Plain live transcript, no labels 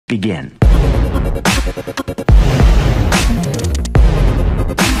begin.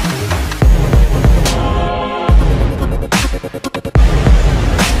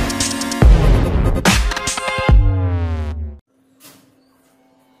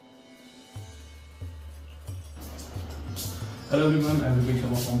 Hello everyone, I'm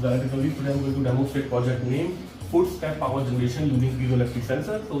Piezoelectric from Piezoelectric. Today I'm going to demonstrate project name Footstep Power Generation using Piezoelectric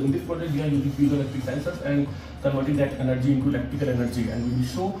sensors. So in this project we are using Piezoelectric sensors and converting that energy into electrical energy, and we will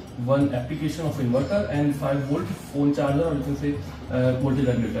show one application of inverter and 5-volt phone charger, or you can say voltage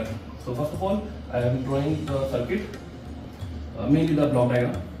regulator. So first of all, I am drawing the circuit, mainly the block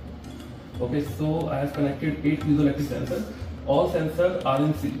diagram. Okay, so I have connected 8 Piezoelectric sensors. All sensors are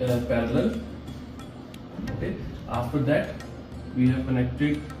in parallel. Okay, after that we have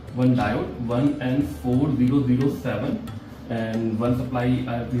connected one diode, 1N4007, and one supply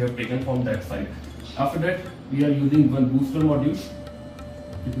we have taken from that side. After that we are using one booster module,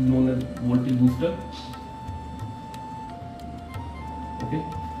 which is known as voltage booster. Okay,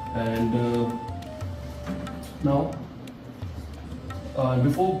 and now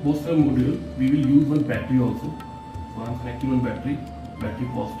before booster module we will use one battery also. So I am connecting one battery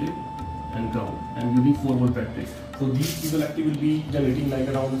positive and ground. I am using 4-volt battery. So these Piezoelectric will be generating like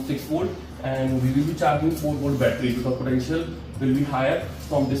around 6 volt, and we will be charging 4-volt battery because potential will be higher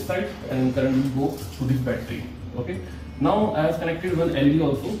from this side and current will go to this battery. Okay. Now I have connected one LED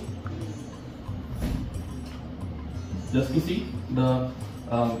also, just to see the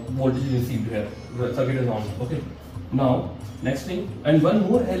voltage received here. The circuit is on. Okay. Now next thing, and one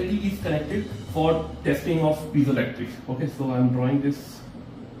more LED is connected for testing of Piezoelectric. Okay. So I am drawing this.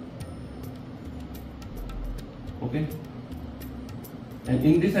 Okay, and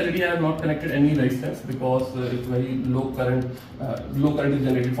in this LED I have not connected any resistance because it's very low current is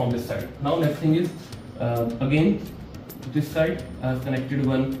generated from this side. Now next thing is again this side I have connected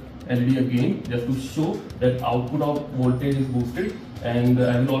one LED again, just to show that output of voltage is boosted, and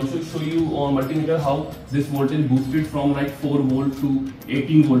I will also show you on multimeter how this voltage boosted from like 4 volt to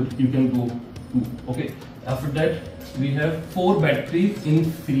 18 volt you can go to. Okay, after that we have 4 batteries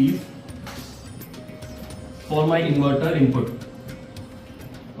in series for my inverter input.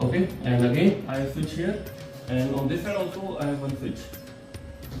 Okay, and again I have switch here, and on this side also I have one switch,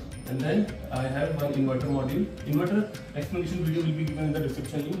 and then I have one inverter module. Inverter explanation video will be given in the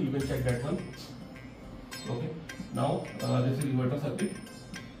description link, you can check that one. Okay, now this is inverter circuit,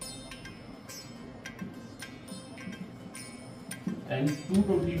 and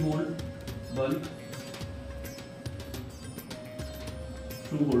 220 volt bulb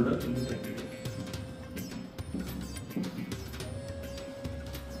through holder will be connected.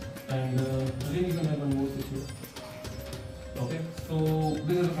 And again you can have one more switch here. Okay, so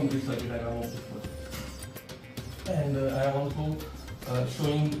this is a complete circuit diagram of this project, and I am also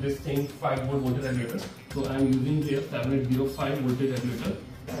showing this thing 5-volt voltage regulator. So I am using here 7805 voltage regulator.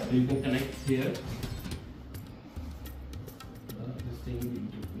 So you can connect here. This thing will be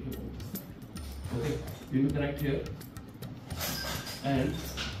here. Okay, you will connect here, and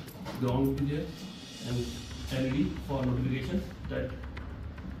ground will be there, and LED for notification that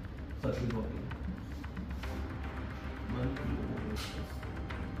circuit is working.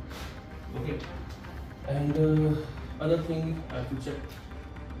 Okay, and other thing I have to check.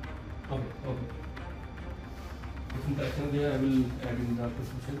 Okay. If interaction there, I will add in the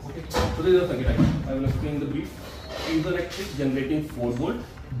description. Okay, so this is the circuit diagram. I will explain the brief. Piezoelectric generating 4 volt,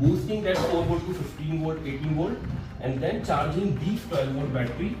 boosting that 4 volt to 15 volt, 18 volt, and then charging these 12 volt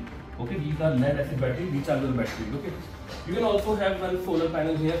battery. Okay, these are lead acid battery, rechargeable battery. Okay, you can also have one solar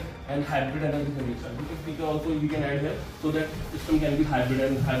panel here and hybrid energy generation. We can add here, so that system can be hybrid,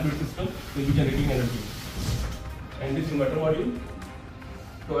 and hybrid system will be generating energy. And this inverter module,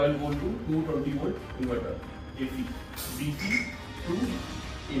 12 volt to 220 volt inverter, AC, DC to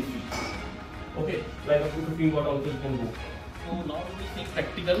AC. Okay, like up to 15 watt also you can go. So now we will see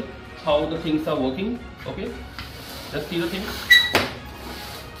practical how the things are working. Okay, just see the things.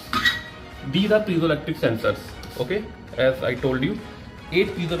 These are Piezoelectric sensors. Okay, as I told you,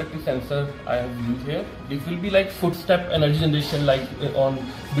 8 Piezoelectric sensors I have used here. It will be like footstep energy generation, like on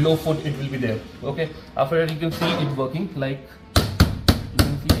below foot it will be there. Okay, after that you can see it working, like you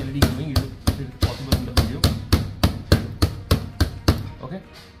can see LED moving. It is possible in the video. Okay,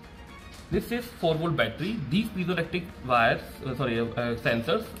 this is 4-volt battery. These Piezoelectric wires,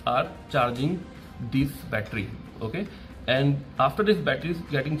 sensors are charging this battery. Okay, and after this battery is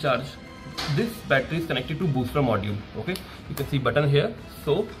getting charged, this battery is connected to booster module. Okay, you can see button here.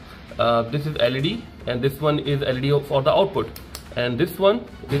 So this is LED, and this one is LED for the output, and this one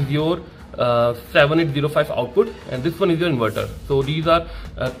is your 7805 output, and this one is your inverter. So these are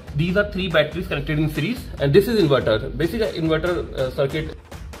 3 batteries connected in series, and this is inverter. Basic inverter circuit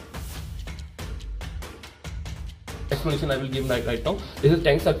explanation I will give right now. This is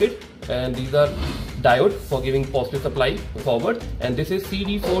tank circuit, and these are diode for giving positive supply forward, and this is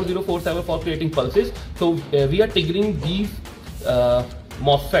CD4047 for creating pulses. So we are triggering these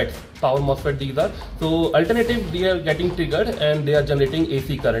MOSFETs, power MOSFET these are. So alternative they are getting triggered and they are generating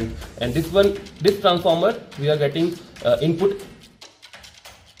AC current, and this transformer we are getting input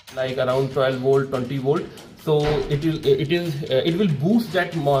like around 12 volt, 20 volt. So it will boost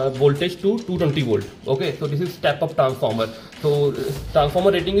that voltage to 220 volt. Okay, so this is step up transformer. So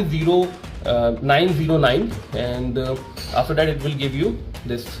transformer rating is 909, and after that it will give you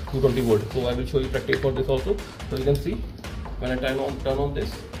this 220 volt. So I will show you practice for this also. So you can see when I turn on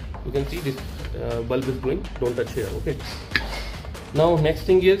this, you can see this bulb is going. Don't touch here. Okay. Now next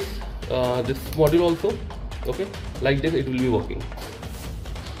thing is this module also. Okay, like this it will be working.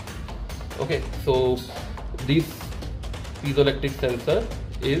 Okay, so this piezoelectric sensor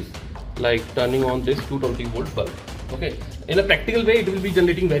is like turning on this 220 volt bulb. Okay, in a practical way it will be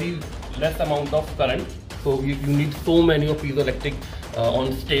generating very less amount of current, so you need so many of piezoelectric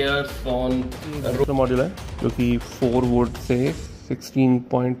on stairs, on module है जो कि 4 volt से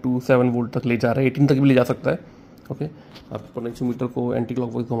 16.27 volt तक ले जा रहा है, 18 तक भी ले जा सकता है. ओके, आप पोटेंशियोमीटर को एंटी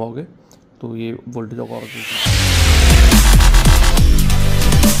क्लॉकवाइज घुमाओगे तो ये वोल्टेज और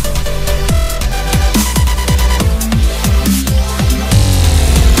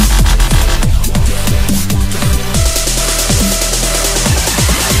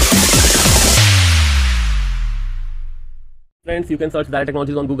Friends, you can search Direct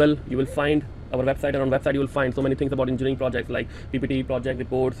Technologies on Google. You will find our website, and on website you will find so many things about engineering projects like PPT, project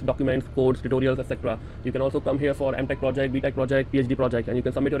reports, documents, codes, tutorials, etc. You can also come here for MTech project, BTech project, PhD project, and you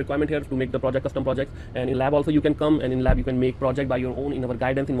can submit your requirement here to make the project custom projects. And in lab also you can come, and in lab you can make project by your own in our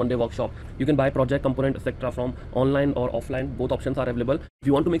guidance in one-day workshop. You can buy project component, etc. from online or offline. Both options are available. If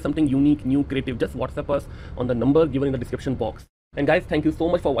you want to make something unique, new, creative, just WhatsApp us on the number given in the description box. And guys, thank you so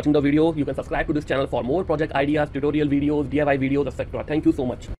much for watching the video. You can subscribe to this channel for more project ideas, tutorial videos, DIY videos, etc. Thank you so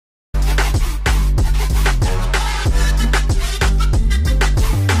much.